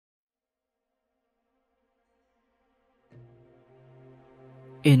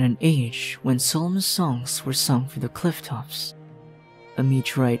In an age when Solomon's songs were sung from the clifftops, a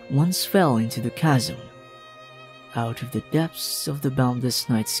meteorite once fell into the chasm. Out of the depths of the boundless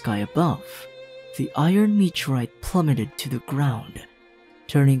night sky above, the iron meteorite plummeted to the ground,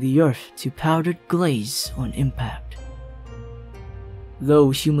 turning the earth to powdered glaze on impact.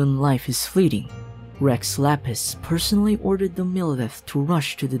 Though human life is fleeting, Rex Lapis personally ordered the Millelith to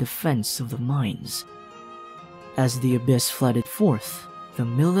rush to the defense of the mines. As the abyss flooded forth, the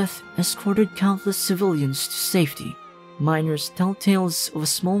Millelith escorted countless civilians to safety. Miners tell tales of a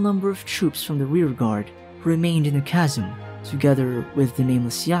small number of troops from the rearguard who remained in the chasm, together with the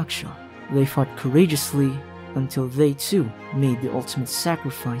Nameless Yaksha. They fought courageously until they too made the ultimate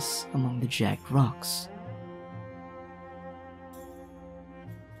sacrifice among the jagged rocks.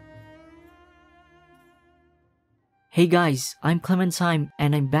 Hey guys, I'm Clementine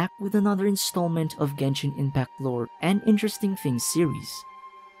and I'm back with another installment of Genshin Impact lore and interesting things series.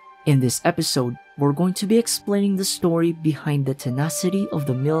 In this episode, we're going to be explaining the story behind the Tenacity of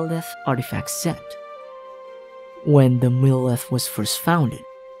the Millelith Artifact Set. When the Millelith was first founded,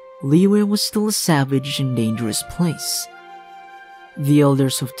 Liyue was still a savage and dangerous place. The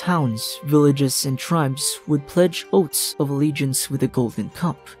elders of towns, villages, and tribes would pledge oaths of allegiance with a golden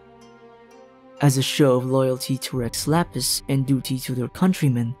cup. As a show of loyalty to Rex Lapis and duty to their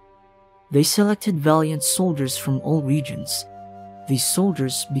countrymen, they selected valiant soldiers from all regions. These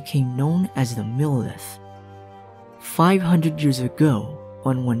soldiers became known as the Millelith. 500 years ago,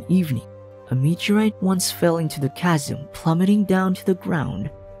 on one evening, a meteorite once fell into the chasm, plummeting down to the ground,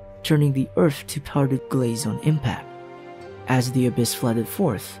 turning the earth to powdered glaze on impact. As the abyss flooded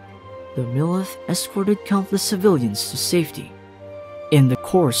forth, the Millelith escorted countless civilians to safety. In the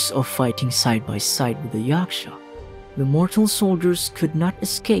course of fighting side by side with the Yaksha, the mortal soldiers could not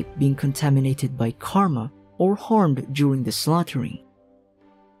escape being contaminated by karma or harmed during the slaughtering.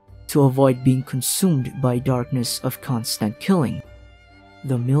 To avoid being consumed by darkness of constant killing,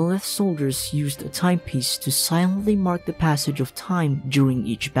 the Millelith soldiers used a timepiece to silently mark the passage of time during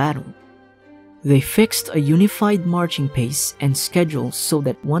each battle. They fixed a unified marching pace and schedule so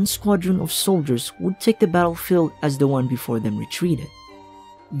that one squadron of soldiers would take the battlefield as the one before them retreated.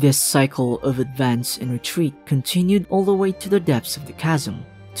 This cycle of advance and retreat continued all the way to the depths of the chasm,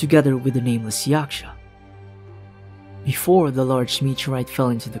 together with the Nameless Yaksha. Before the large meteorite fell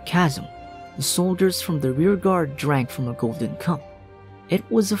into the chasm, the soldiers from the rearguard drank from a golden cup. It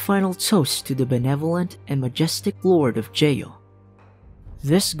was a final toast to the benevolent and majestic Lord of Jeo.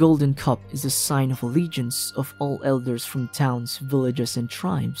 This golden cup is a sign of allegiance of all elders from towns, villages, and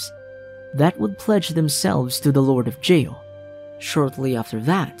tribes that would pledge themselves to the Lord of Jeo. Shortly after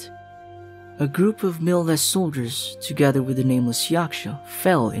that, a group of Millelith soldiers, together with the Nameless Yaksha,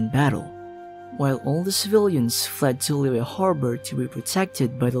 fell in battle, while all the civilians fled to Liyue harbor to be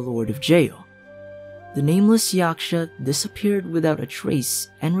protected by the Lord of Jeo. The Nameless Yaksha disappeared without a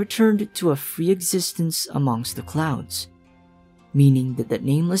trace and returned to a free existence amongst the clouds, meaning that the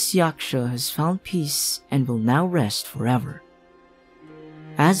Nameless Yaksha has found peace and will now rest forever.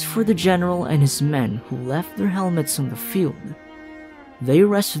 As for the general and his men who left their helmets on the field, they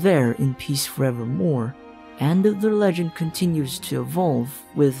rest there in peace forevermore, and their legend continues to evolve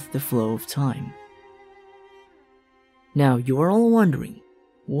with the flow of time. Now you are all wondering,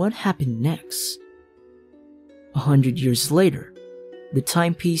 what happened next? 100 years later, the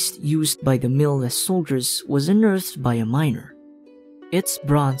timepiece used by the Millelith soldiers was unearthed by a miner. Its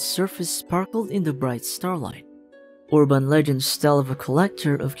bronze surface sparkled in the bright starlight. Urban legends tell of a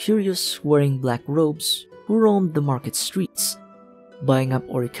collector of curios wearing black robes who roamed the market streets, buying up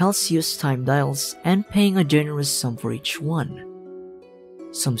Orichalcius time dials and paying a generous sum for each one.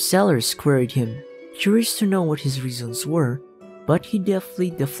 Some sellers queried him, curious to know what his reasons were, but he deftly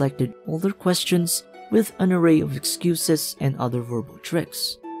deflected all their questions with an array of excuses and other verbal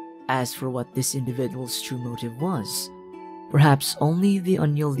tricks. As for what this individual's true motive was, perhaps only the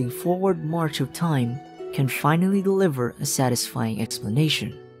unyielding forward march of time can finally deliver a satisfying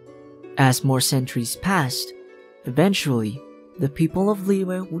explanation. As more centuries passed, eventually, the people of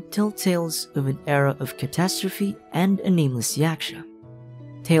Liyue would tell tales of an era of catastrophe and a Nameless Yaksha.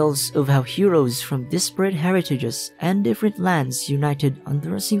 Tales of how heroes from disparate heritages and different lands united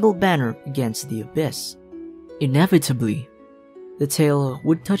under a single banner against the abyss. Inevitably, the tale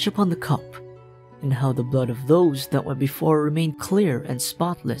would touch upon the cup, and how the blood of those that went before remained clear and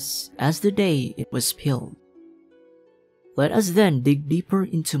spotless as the day it was spilled. Let us then dig deeper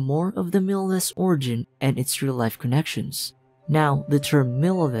into more of the Millelith's origin and its real-life connections. Now, the term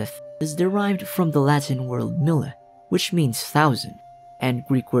Millelith is derived from the Latin word mille, which means thousand, and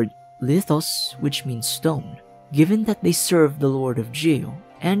Greek word lithos, which means stone. Given that they served the Lord of Jeo,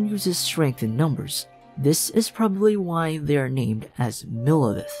 and uses strength in numbers. This is probably why they are named as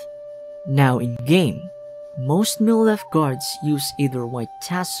Millelith. Now in game, most Millelith guards use either white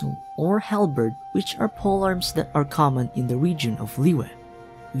tassel or halberd, which are polearms that are common in the region of Liyue.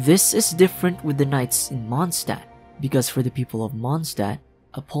 This is different with the knights in Mondstadt, because for the people of Mondstadt,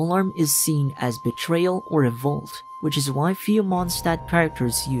 a polearm is seen as betrayal or revolt, which is why few Mondstadt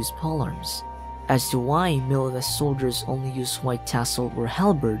characters use polearms. As to why Millelith soldiers only use white tassel or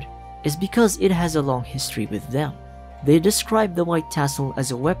halberd is because it has a long history with them. They describe the white tassel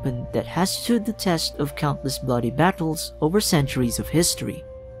as a weapon that has stood the test of countless bloody battles over centuries of history,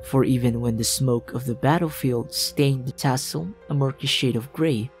 for even when the smoke of the battlefield stained the tassel a murky shade of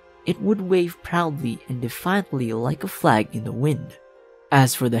grey, it would wave proudly and defiantly like a flag in the wind.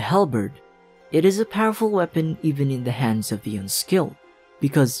 As for the halberd, it is a powerful weapon even in the hands of the unskilled,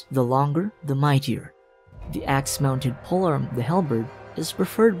 because the longer, the mightier. The axe-mounted polearm, the halberd, is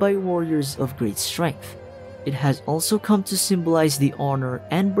preferred by warriors of great strength. It has also come to symbolize the honor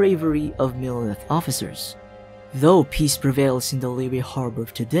and bravery of Millelith officers. Though peace prevails in the Liyue harbor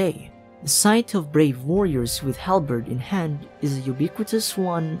today, the sight of brave warriors with halberd in hand is a ubiquitous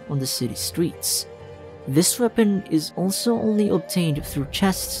one on the city streets. This weapon is also only obtained through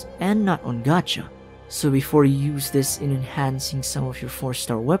chests and not on gacha, so before you use this in enhancing some of your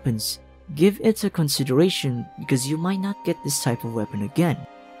 4-star weapons, give it a consideration because you might not get this type of weapon again.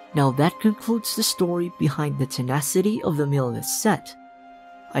 Now that concludes the story behind the Tenacity of the Millelith set.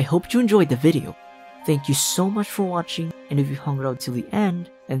 I hope you enjoyed the video. Thank you so much for watching, and if you hung around till the end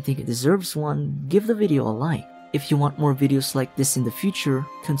and think it deserves one, give the video a like. If you want more videos like this in the future,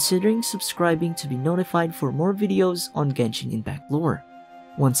 considering subscribing to be notified for more videos on Genshin Impact lore.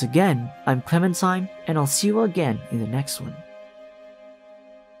 Once again, I'm Clementine, and I'll see you again in the next one.